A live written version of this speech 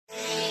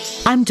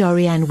I'm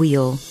Dorianne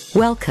Wheel.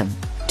 Welcome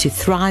to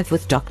Thrive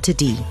with Dr.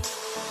 D.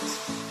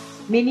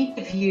 Many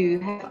of you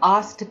have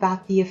asked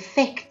about the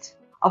effect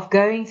of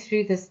going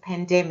through this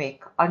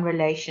pandemic on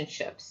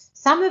relationships.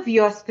 Some of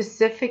you are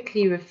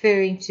specifically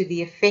referring to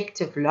the effect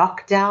of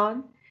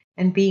lockdown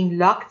and being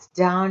locked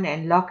down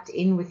and locked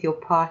in with your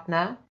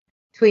partner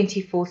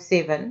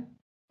 24/7.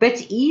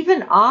 But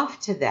even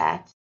after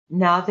that,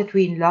 now that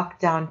we're in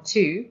lockdown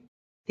too,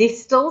 there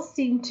still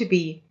seem to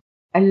be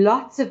a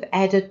lots of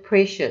added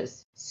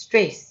pressures,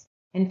 stress,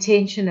 and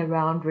tension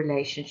around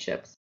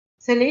relationships.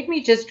 So let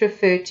me just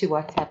refer to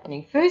what's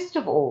happening. First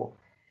of all,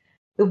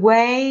 the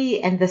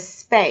way and the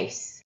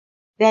space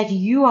that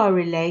you are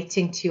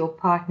relating to your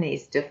partner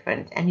is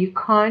different, and you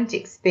can't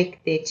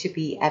expect there to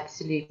be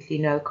absolutely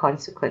no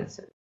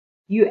consequences.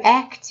 You're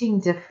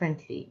acting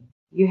differently.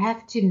 You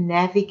have to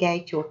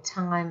navigate your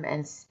time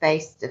and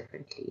space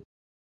differently,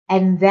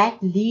 and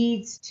that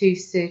leads to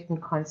certain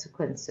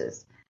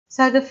consequences.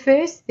 So the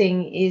first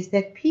thing is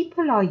that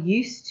people are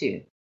used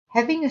to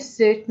having a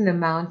certain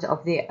amount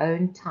of their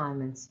own time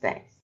and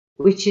space,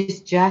 which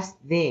is just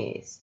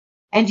theirs.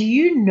 And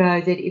you know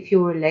that if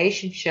your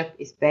relationship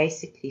is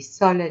basically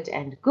solid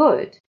and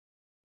good,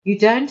 you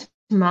don't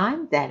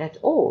mind that at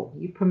all.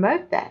 You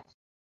promote that.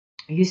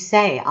 You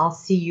say, I'll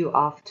see you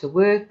after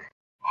work.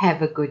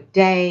 Have a good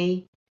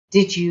day.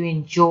 Did you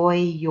enjoy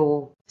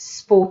your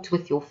sport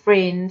with your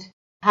friend?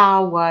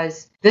 How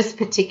was this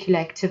particular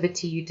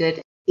activity you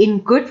did?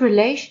 In good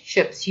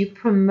relationships, you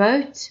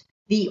promote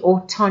the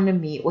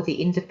autonomy or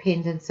the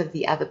independence of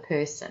the other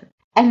person.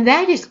 And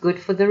that is good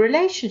for the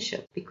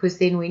relationship, because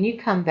then when you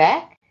come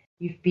back,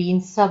 you've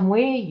been somewhere,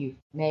 you've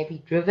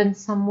maybe driven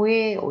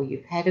somewhere, or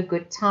you've had a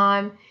good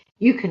time,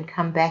 you can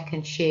come back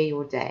and share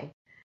your day.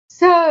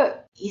 So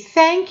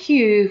thank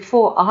you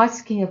for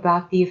asking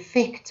about the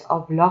effect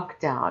of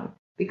lockdown,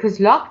 because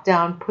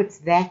lockdown puts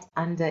that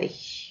under a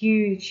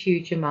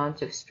huge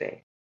amount of stress.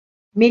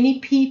 Many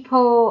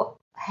people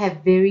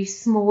have very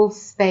small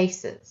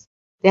spaces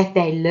that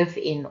they live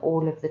in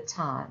all of the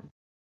time.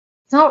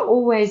 It's not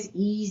always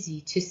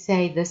easy to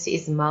say this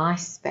is my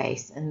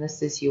space and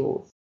this is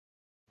yours.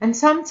 And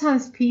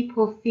sometimes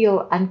people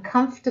feel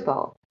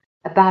uncomfortable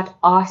about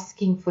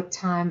asking for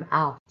time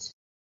out.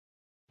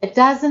 It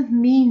doesn't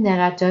mean that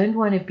I don't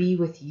want to be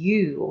with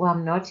you or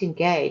I'm not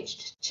engaged.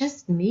 It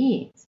just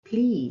means,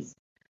 please,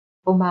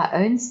 for my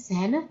own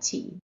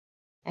sanity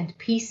and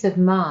peace of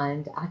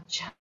mind, I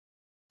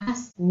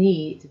just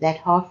need that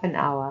half an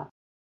hour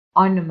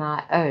on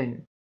my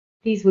own.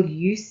 Please, will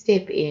you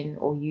step in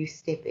or you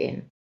step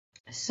in?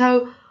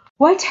 So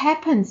what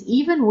happens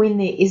even when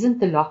there isn't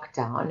the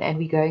lockdown and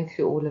we're going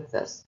through all of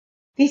this?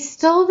 There's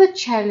still the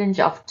challenge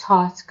of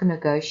task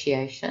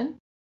negotiation.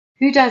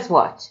 Who does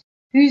what?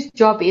 Whose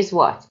job is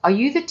what? Are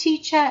you the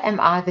teacher? Am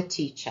I the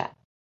teacher?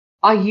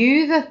 Are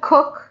you the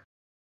cook?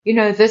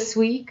 This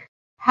week,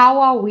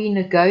 how are we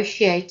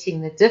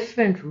negotiating the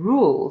different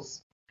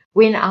rules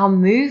when our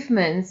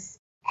movements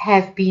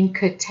have been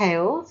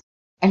curtailed?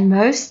 And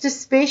most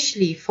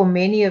especially for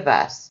many of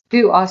us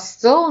who are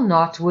still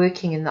not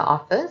working in the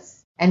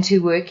office and who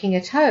are working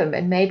at home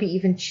and maybe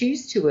even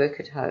choose to work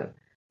at home,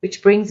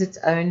 which brings its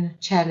own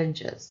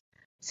challenges.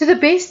 So the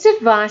best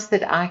advice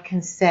that I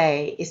can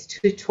say is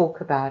to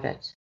talk about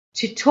it.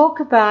 To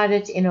talk about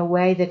it in a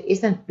way that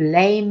isn't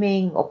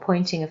blaming or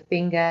pointing a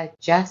finger,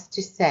 just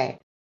to say,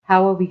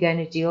 how are we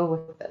going to deal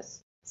with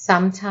this?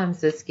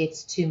 Sometimes this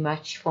gets too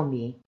much for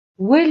me.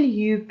 Will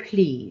you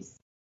please?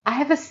 I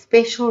have a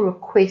special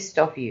request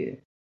of you.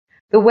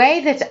 The way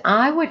that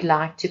I would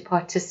like to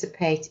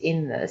participate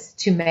in this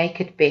to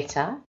make it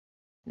better,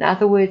 in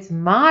other words,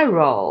 my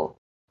role,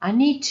 I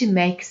need to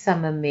make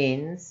some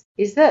amends,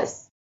 is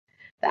this.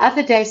 The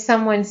other day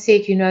someone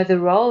said, the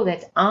role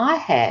that I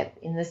have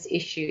in this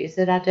issue is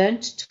that I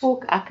don't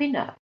talk up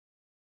enough.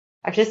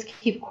 I just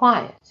keep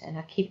quiet and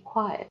I keep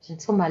quiet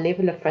until my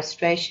level of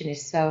frustration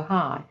is so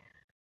high.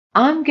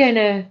 I'm going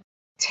to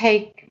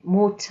take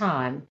more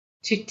time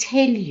to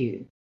tell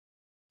you,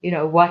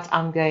 what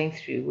I'm going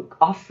through,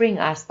 offering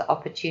us the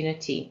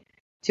opportunity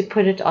to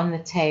put it on the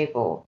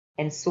table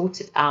and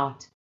sort it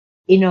out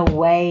in a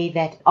way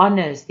that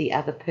honors the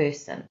other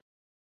person.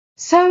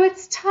 So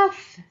it's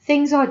tough.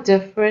 Things are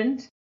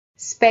different.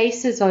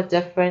 Spaces are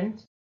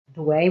different.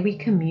 The way we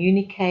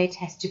communicate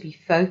has to be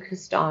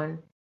focused on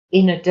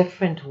in a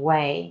different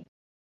way.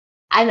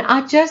 And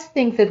I just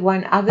think that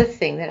one other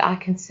thing that I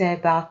can say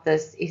about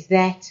this is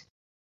that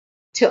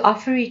to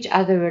offer each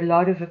other a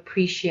lot of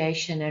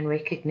appreciation and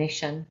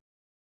recognition,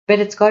 but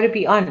it's got to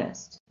be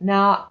honest.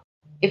 Now,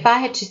 if I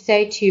had to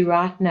say to you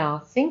right now,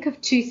 think of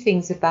 2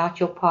 things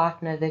about your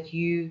partner that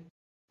you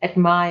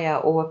admire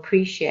or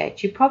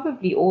appreciate. You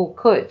probably all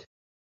could.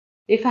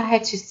 If I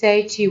had to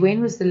say to you,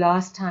 when was the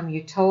last time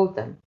you told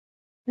them?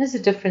 There's a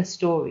different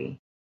story.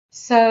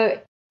 So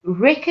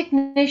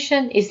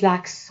recognition is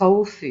like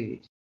soul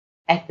food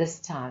at this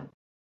time.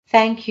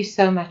 Thank you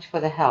so much for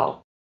the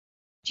help.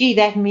 Gee,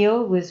 that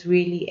meal was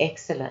really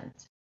excellent.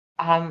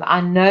 I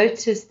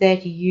noticed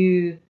that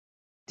you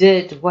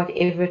did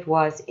whatever it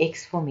was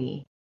X for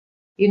me.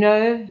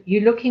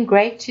 you're looking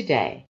great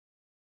today.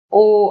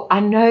 Or I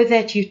know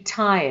that you're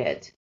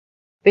tired,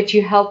 but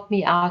you helped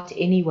me out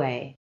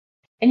anyway.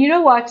 And you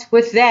know what?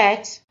 With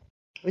that,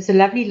 it was a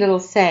lovely little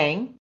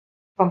saying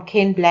from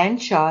Ken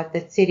Blanchard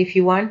that said, if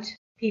you want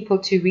people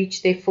to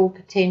reach their full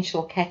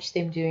potential, catch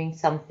them doing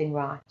something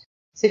right.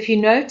 So if you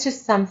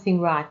notice something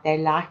right, they're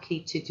likely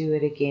to do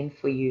it again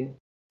for you.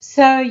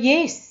 So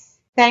yes,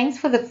 thanks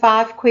for the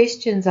 5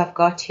 questions I've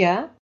got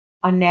here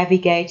on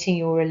navigating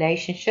your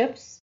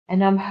relationships.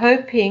 And I'm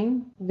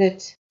hoping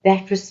that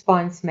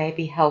response may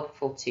be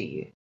helpful to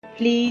you.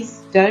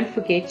 Please don't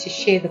forget to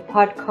share the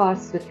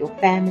podcast with your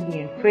family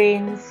and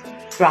friends.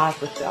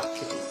 Thrive with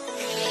Dr. D.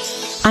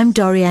 I'm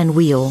Dorianne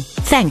Wheel.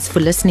 Thanks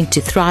for listening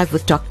to Thrive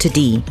with Dr.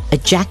 D, a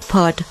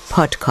Jackpot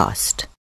podcast.